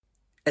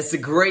As the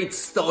great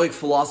Stoic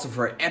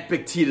philosopher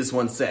Epictetus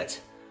once said,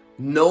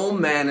 "No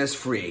man is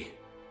free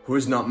who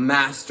is not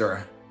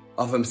master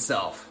of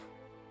himself."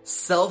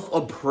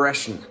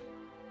 Self-oppression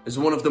is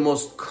one of the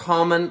most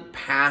common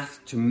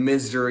paths to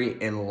misery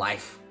in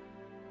life.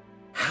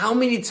 How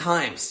many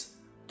times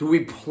do we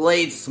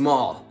play it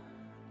small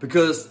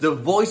because the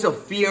voice of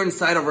fear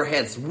inside of our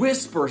heads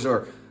whispers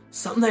or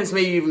sometimes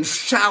maybe even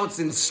shouts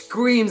and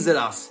screams at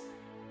us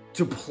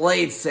to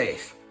play it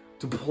safe,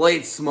 to play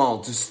it small,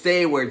 to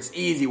stay where it's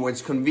easy, where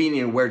it's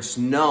convenient, where it's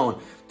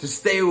known, to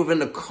stay within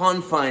the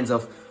confines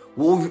of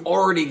what we've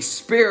already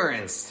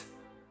experienced.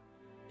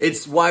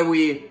 It's why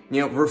we,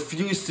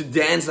 refuse to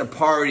dance at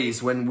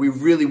parties when we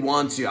really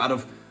want to, out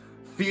of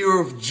fear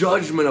of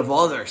judgment of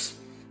others.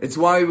 It's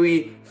why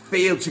we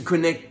fail to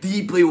connect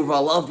deeply with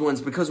our loved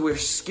ones because we're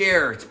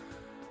scared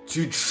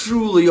to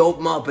truly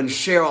open up and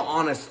share our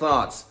honest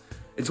thoughts.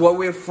 It's why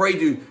we're afraid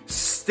to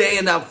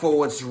stand up for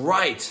what's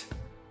right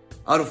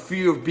out of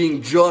fear of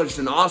being judged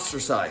and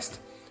ostracized.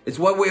 It's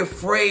why we're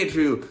afraid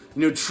to,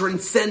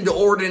 transcend the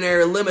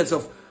ordinary limits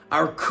of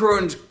our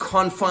current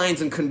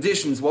confines and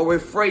conditions. Why we're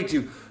afraid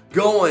to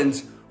go and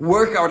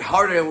work out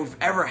harder than we've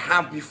ever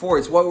have before.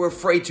 It's why we're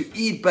afraid to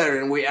eat better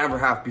than we ever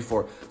have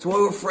before. It's why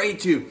we're afraid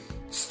to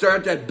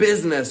start that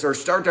business or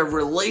start that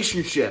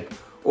relationship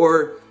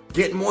or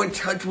get more in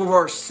touch with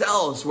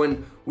ourselves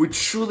when we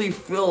truly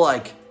feel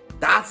like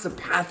that's the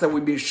path that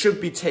we should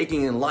be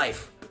taking in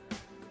life.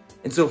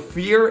 And so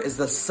fear is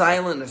the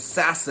silent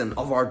assassin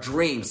of our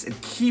dreams.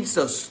 It keeps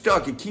us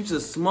stuck, it keeps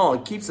us small,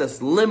 it keeps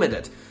us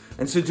limited.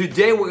 And so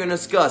today we're going to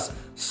discuss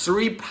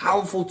 3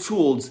 powerful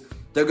tools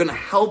that are going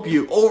to help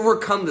you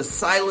overcome the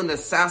silent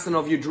assassin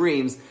of your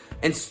dreams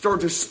and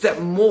start to step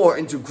more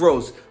into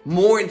growth,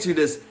 more into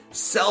this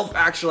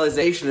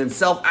self-actualization and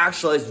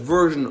self-actualized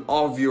version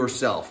of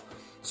yourself.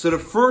 So the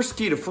first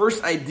key, the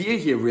first idea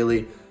here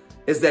really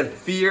is that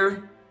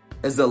fear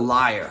is a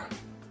liar.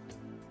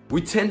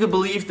 We tend to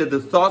believe that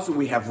the thoughts that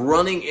we have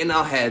running in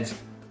our heads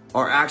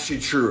are actually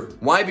true.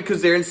 Why?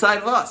 Because they're inside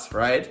of us,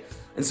 right?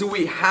 And so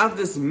we have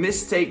this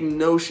mistaken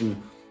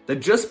notion that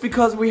just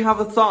because we have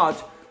a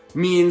thought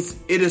means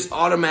it is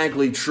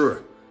automatically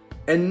true.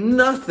 And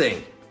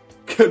nothing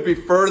could be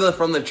further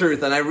from the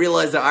truth. And I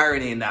realize the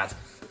irony in that.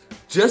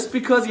 Just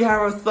because you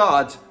have a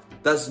thought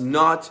does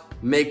not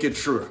make it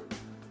true.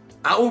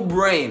 Our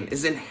brain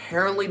is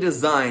inherently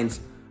designed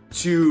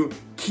to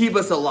keep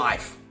us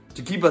alive,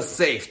 to keep us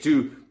safe,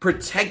 to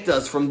protect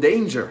us from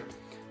danger.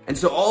 And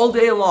so all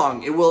day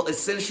long, it will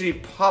essentially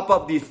pop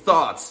up these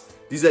thoughts,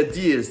 these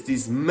ideas,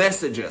 these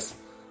messages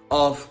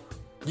of,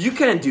 you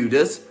can't do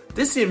this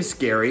seems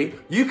scary,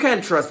 you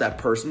can't trust that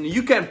person,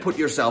 you can't put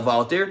yourself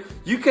out there,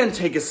 you can't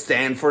take a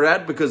stand for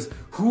that because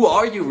who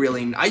are you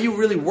really? Are you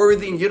really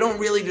worthy and you don't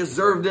really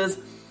deserve this?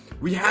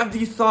 We have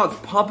these thoughts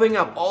popping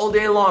up all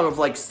day long of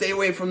like, stay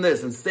away from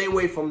this and stay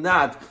away from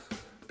that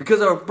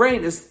because our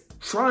brain is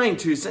trying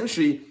to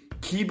essentially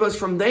keep us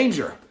from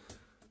danger.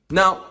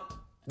 Now,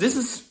 this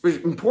is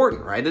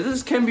important, right?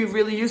 This can be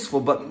really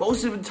useful, but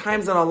most of the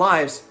times in our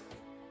lives,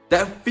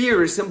 that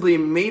fear is simply a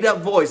made-up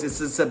voice. It's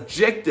a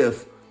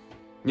subjective,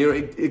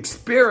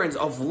 experience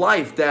of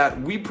life that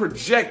we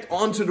project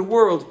onto the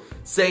world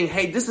saying,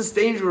 hey, this is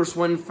dangerous,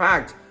 when in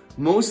fact,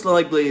 most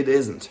likely it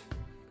isn't.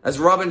 As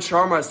Robin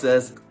Sharma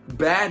says,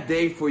 bad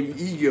day for your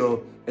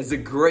ego is a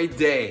great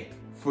day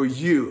for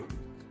you.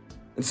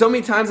 And so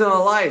many times in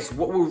our lives,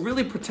 what we're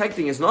really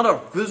protecting is not our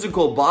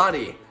physical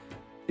body.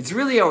 It's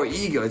really our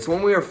ego. It's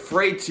when we're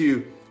afraid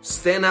to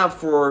stand up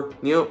for,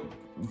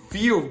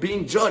 fear of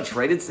being judged,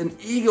 right? It's an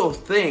ego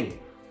thing.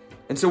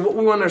 And so what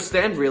we want to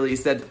understand really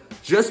is that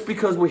just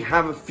because we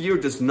have a fear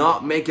does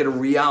not make it a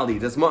reality,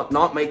 does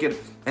not make it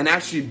an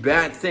actually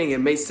bad thing. It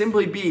may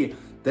simply be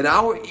that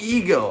our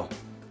ego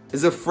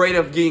is afraid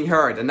of getting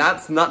hurt, and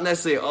that's not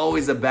necessarily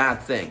always a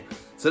bad thing.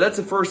 So that's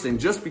the first thing.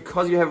 Just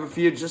because you have a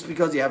fear, just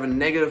because you have a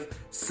negative,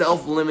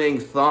 self-limiting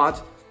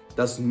thought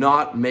does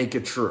not make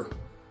it true.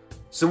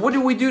 So what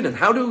do we do then?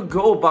 How do we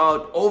go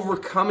about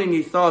overcoming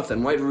these thoughts?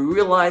 And when we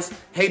realize,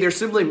 hey, they're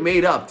simply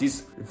made up.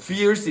 These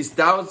fears, these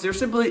doubts, they're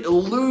simply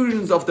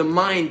illusions of the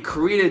mind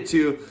created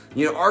to,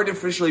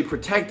 artificially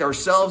protect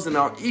ourselves and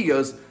our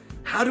egos.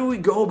 How do we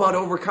go about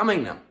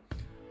overcoming them?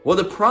 Well,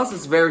 the process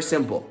is very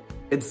simple.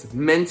 It's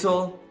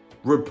mental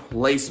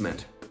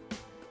replacement.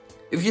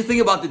 If you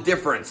think about the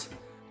difference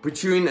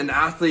between an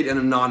athlete and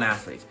a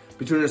non-athlete,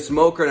 between a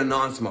smoker and a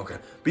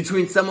non-smoker,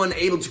 between someone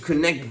able to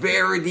connect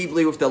very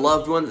deeply with their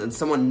loved ones and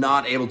someone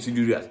not able to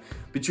do that,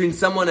 between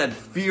someone that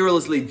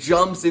fearlessly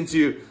jumps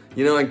into,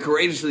 and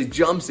courageously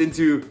jumps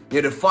into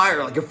the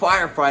fire like a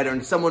firefighter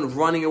and someone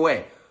running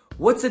away.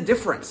 What's the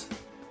difference?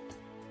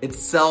 It's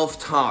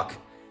self-talk.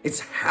 It's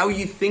how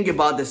you think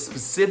about the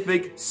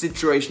specific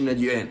situation that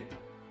you're in.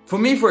 For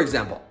me, for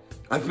example,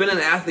 I've been an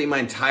athlete my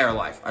entire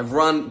life. I've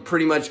run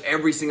pretty much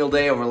every single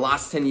day over the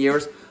last 10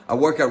 years. I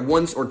work out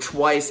once or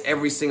twice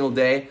every single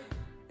day.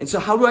 And so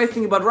how do I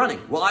think about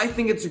running? Well, I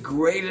think it's the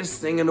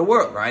greatest thing in the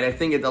world, right? I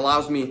think it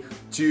allows me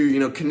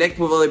to, connect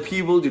with other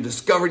people, to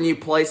discover new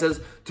places,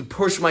 to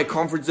push my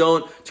comfort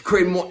zone, to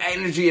create more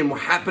energy and more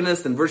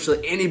happiness than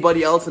virtually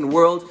anybody else in the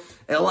world.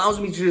 It allows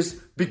me to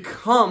just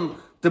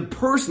become the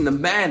person, the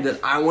man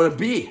that I want to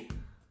be.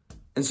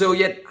 And so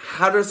yet,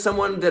 how does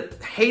someone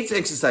that hates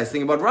exercise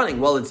think about running?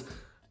 Well, it's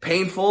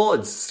painful,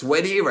 it's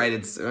sweaty, right?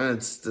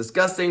 It's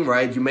disgusting,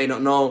 right? You may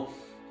not know.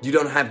 You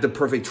don't have the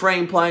perfect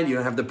training plan. You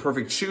don't have the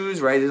perfect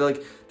shoes, right?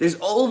 There's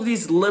all of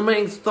these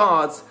limiting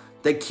thoughts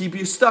that keep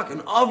you stuck.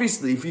 And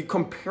obviously, if you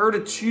compare the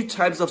two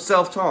types of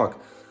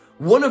self-talk,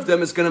 one of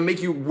them is going to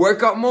make you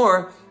work out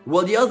more,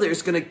 while the other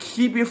is going to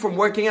keep you from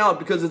working out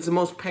because it's the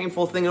most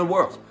painful thing in the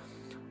world.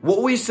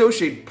 What we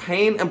associate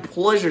pain and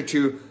pleasure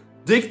to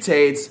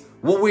dictates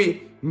what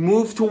we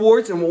move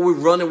towards and what we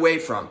run away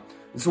from.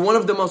 And so one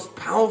of the most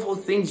powerful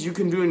things you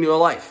can do in your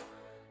life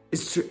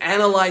is to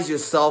analyze your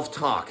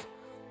self-talk.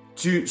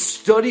 To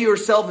study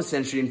yourself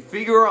essentially and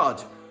figure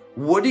out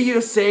what are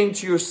you saying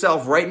to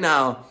yourself right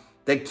now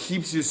that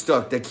keeps you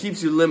stuck, that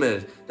keeps you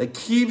limited, that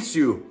keeps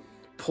you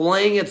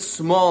playing it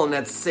small in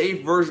that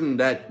safe version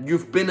that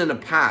you've been in the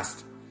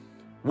past.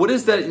 What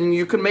is that? And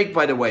you can make,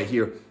 by the way,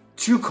 here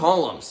 2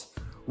 columns.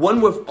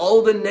 One with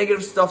all the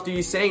negative stuff that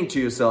you're saying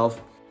to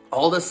yourself,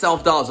 all the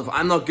self-doubts of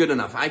I'm not good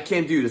enough, I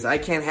can't do this, I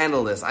can't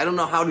handle this, I don't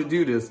know how to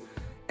do this.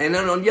 And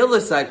then on the other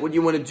side, what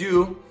you want to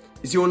do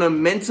is you want to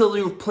mentally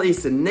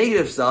replace the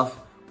negative stuff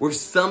with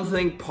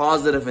something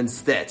positive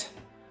instead.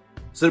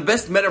 So the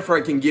best metaphor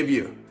I can give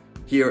you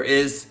here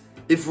is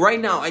if right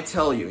now I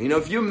tell you,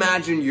 if you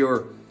imagine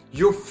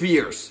your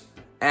fears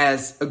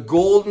as a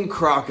golden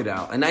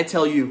crocodile and I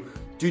tell you,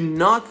 do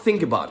not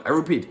think about, I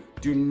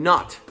repeat, do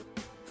not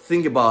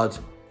think about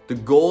the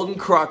golden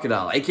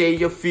crocodile, aka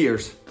your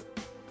fears.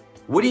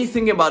 What do you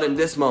think about in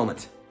this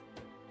moment?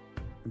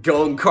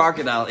 Golden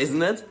crocodile,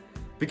 isn't it?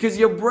 Because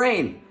your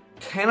brain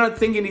cannot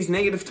think in these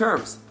negative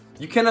terms.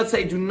 You cannot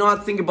say, do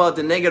not think about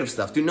the negative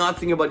stuff. Do not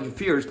think about your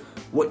fears.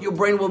 What your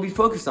brain will be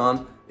focused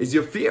on is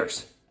your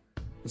fears.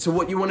 And so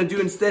what you want to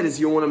do instead is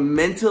you want to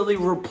mentally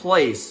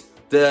replace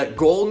the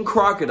golden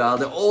crocodile,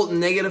 the old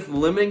negative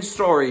limiting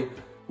story,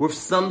 with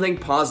something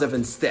positive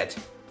instead.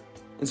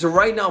 And so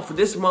right now, for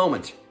this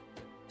moment,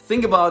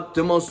 think about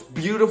the most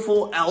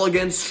beautiful,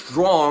 elegant,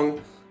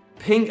 strong,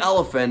 pink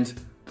elephant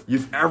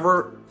you've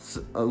ever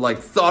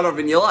thought of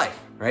in your life.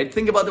 Right?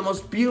 Think about the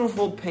most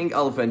beautiful pink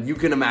elephant you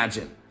can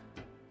imagine.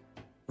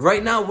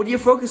 Right now, what do you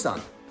focus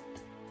on?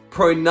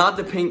 Probably not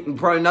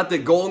the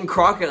golden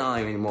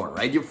crocodile anymore,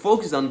 right? You're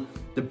focused on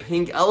the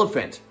pink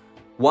elephant.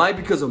 Why?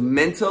 Because of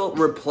mental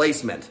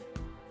replacement.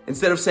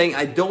 Instead of saying,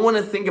 I don't want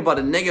to think about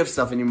the negative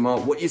stuff anymore,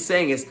 what you're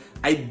saying is,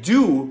 I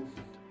do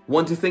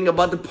want to think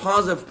about the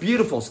positive,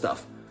 beautiful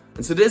stuff.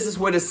 And so this is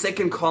where the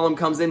second column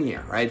comes in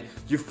here, right?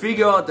 You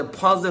figure out the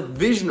positive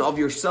vision of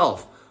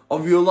yourself,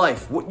 of your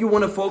life, what you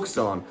want to focus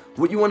on,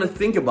 what you want to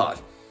think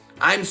about.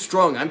 I'm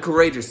strong, I'm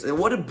courageous, and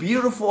what a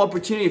beautiful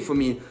opportunity for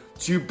me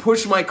to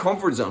push my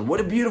comfort zone. What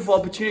a beautiful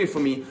opportunity for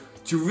me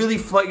to really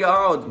figure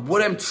out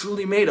what I'm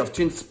truly made of,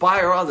 to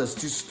inspire others,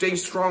 to stay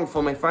strong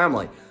for my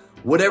family.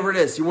 Whatever it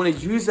is, you want to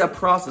use that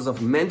process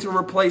of mental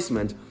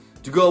replacement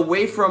to go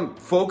away from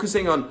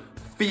focusing on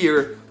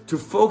fear to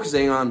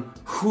focusing on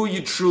who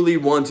you truly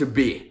want to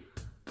be.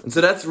 And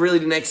so that's really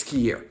the next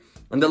key here.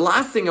 And the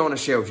last thing I want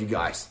to share with you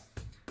guys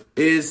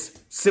is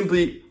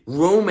simply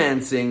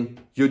romancing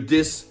your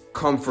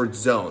discomfort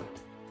zone.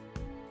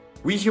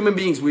 We human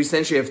beings, we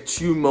essentially have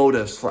 2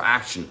 motives for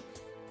action.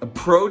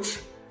 Approach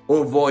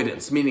or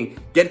avoidance, meaning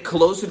get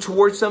closer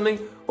towards something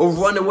or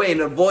run away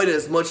and avoid it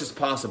as much as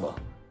possible.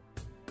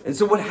 And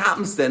so what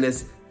happens then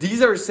is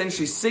these are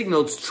essentially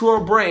signals to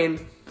our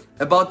brain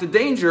about the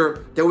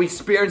danger that we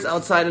experience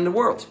outside in the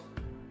world.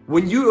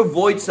 When you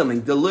avoid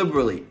something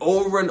deliberately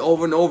over and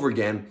over and over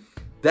again,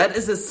 that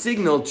is a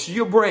signal to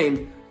your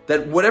brain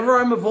that whatever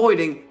I'm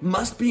avoiding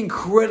must be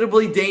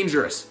incredibly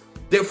dangerous.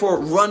 Therefore,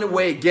 run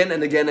away again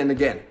and again and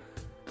again.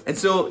 And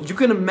so you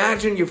can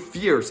imagine your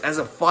fears as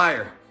a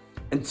fire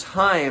and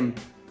time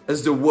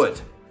as the wood.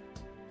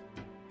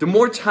 The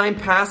more time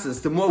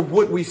passes, the more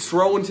wood we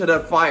throw into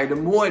that fire, the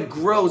more it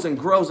grows and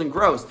grows and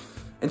grows.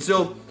 And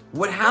so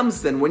what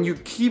happens then when you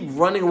keep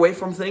running away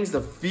from things,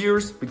 the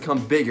fears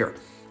become bigger.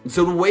 And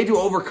so the way to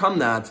overcome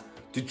that,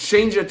 to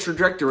change that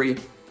trajectory,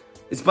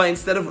 is by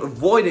instead of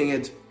avoiding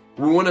it,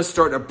 we want to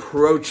start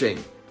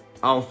approaching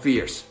our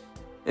fears.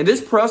 And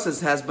this process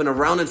has been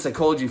around in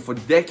psychology for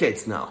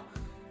decades now.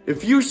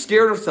 If you're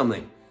scared of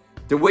something,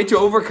 the way to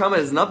overcome it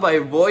is not by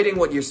avoiding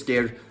what you're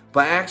scared,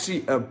 by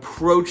actually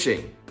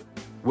approaching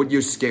what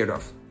you're scared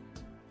of.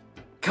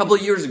 A couple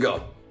of years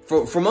ago,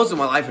 for most of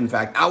my life, in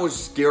fact, I was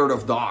scared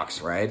of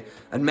dogs, right?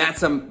 And met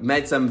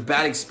some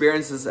bad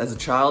experiences as a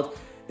child.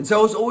 And so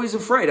I was always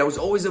afraid. I was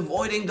always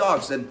avoiding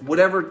dogs at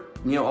whatever,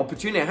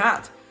 opportunity I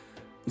had.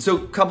 And so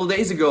a couple of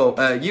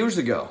years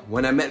ago,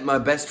 when I met my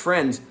best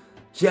friend,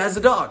 he has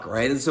a dog,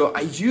 right? And so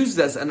I used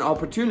this as an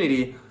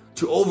opportunity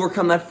to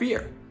overcome that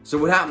fear. So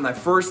what happened? I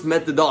first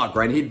met the dog,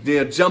 right?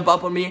 He'd jump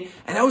up on me,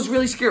 and I was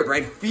really scared,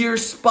 right? Fear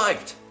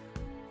spiked.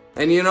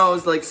 And I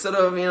was like sort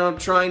of,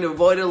 trying to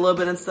avoid it a little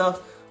bit and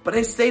stuff. But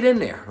I stayed in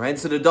there, right?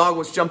 So the dog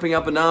was jumping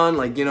up and down,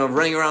 like,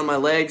 running around my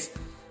legs.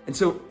 And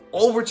so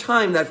over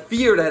time, that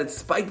fear that had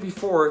spiked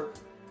before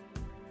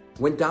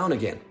went down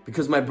again.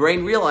 Because my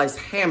brain realized,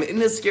 hey, I'm in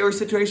this scary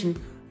situation,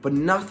 but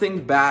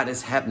nothing bad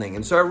is happening.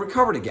 And so I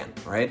recovered again,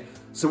 right?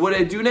 So what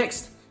did I do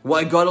next? Well,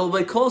 I got a little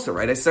bit closer,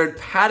 right? I started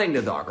patting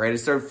the dog, right? I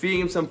started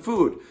feeding him some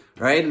food,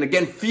 right? And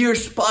again, fear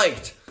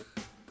spiked.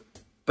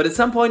 But at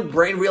some point,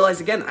 brain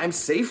realized again, I'm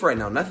safe right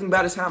now. Nothing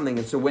bad is happening.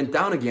 And so it went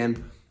down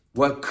again,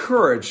 while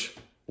courage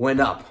went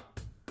up.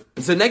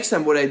 And so next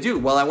time, what did I do?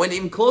 Well, I went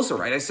even closer,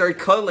 right? I started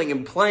cuddling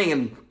and playing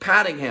and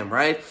patting him,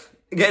 right?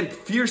 Again,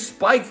 fear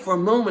spiked for a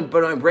moment,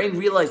 but my brain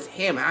realized,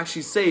 hey, I'm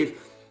actually safe.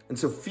 And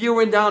so fear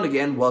went down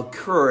again, while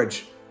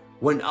courage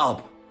went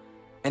up.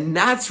 And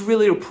that's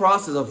really the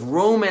process of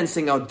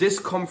romancing our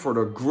discomfort,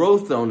 or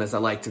growth zone, as I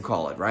like to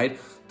call it, right?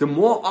 The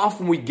more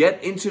often we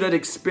get into that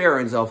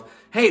experience of,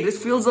 hey,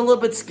 this feels a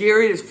little bit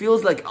scary, this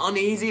feels like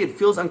uneasy, it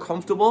feels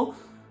uncomfortable,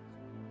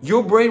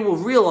 your brain will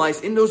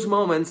realize in those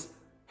moments,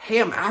 hey,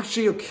 I'm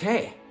actually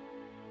okay.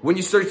 When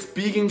you start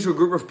speaking to a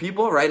group of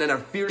people, right, and our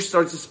fear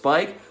starts to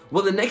spike,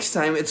 well, the next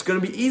time it's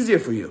going to be easier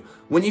for you.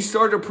 When you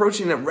start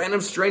approaching that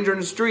random stranger in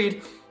the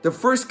street, the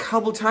first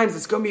couple times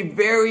it's going to be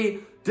very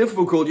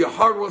difficult. Your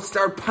heart will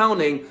start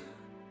pounding.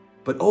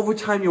 But over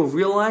time, you'll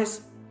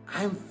realize,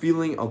 I'm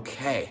feeling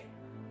okay.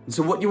 And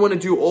so what you want to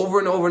do over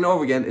and over and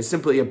over again is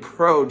simply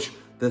approach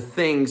the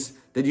things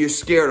that you're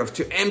scared of,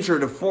 to enter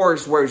the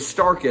forest where it's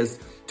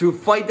darkest, to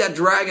fight that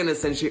dragon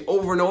essentially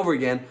over and over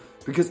again.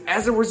 Because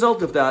as a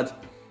result of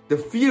that, the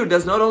fear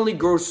does not only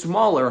grow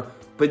smaller,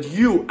 but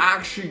you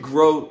actually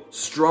grow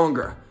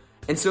stronger.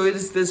 And so it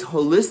is this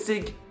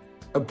holistic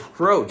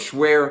approach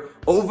where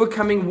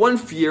overcoming one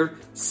fear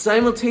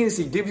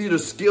simultaneously gives you the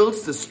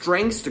skills, the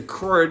strengths, the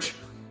courage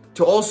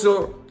to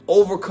also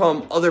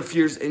overcome other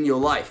fears in your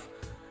life.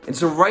 And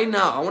so right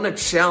now, I want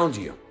to challenge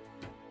you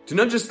to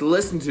not just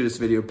listen to this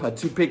video, but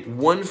to pick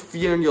one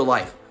fear in your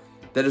life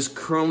that is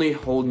currently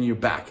holding you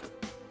back.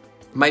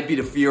 It might be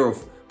the fear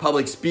of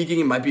public speaking.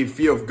 It might be a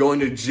fear of going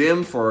to the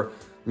gym for,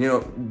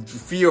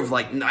 fear of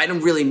like, I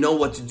don't really know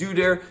what to do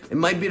there. It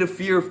might be the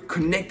fear of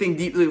connecting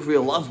deeply with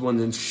your loved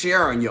ones and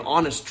sharing your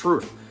honest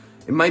truth.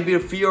 It might be a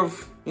fear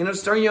of,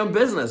 starting your own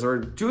business or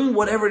doing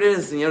whatever it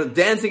is,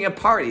 dancing at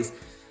parties.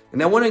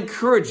 And I want to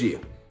encourage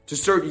you to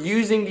start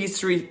using these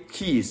three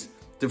keys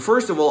to,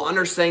 first of all,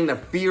 understanding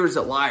that fear is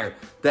a liar,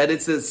 that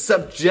it's a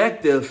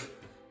subjective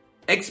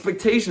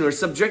expectation or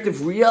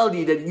subjective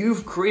reality that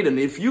you've created. And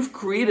if you've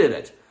created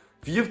it,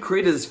 if you've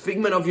created this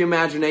figment of your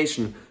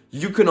imagination,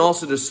 you can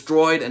also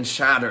destroy it and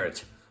shatter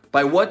it.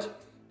 By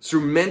what?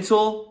 Through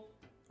mental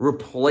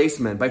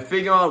replacement. By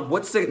figuring out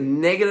what's the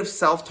negative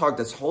self-talk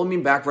that's holding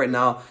me back right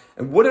now,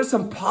 and what are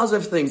some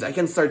positive things I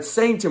can start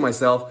saying to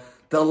myself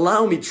that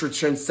allow me to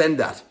transcend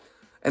that.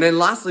 And then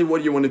lastly,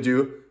 what you want to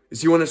do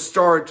is you want to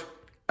start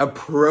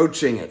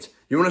approaching it.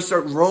 You want to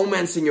start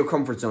romancing your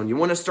comfort zone. You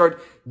want to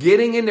start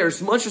getting in there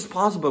as much as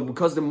possible,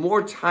 because the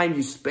more time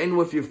you spend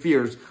with your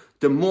fears,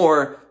 the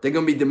more they're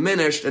going to be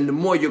diminished, and the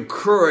more your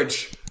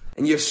courage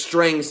and your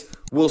strengths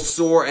will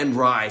soar and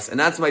rise. And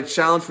that's my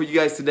challenge for you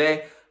guys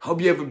today. Hope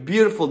you have a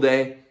beautiful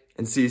day,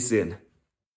 and see you soon.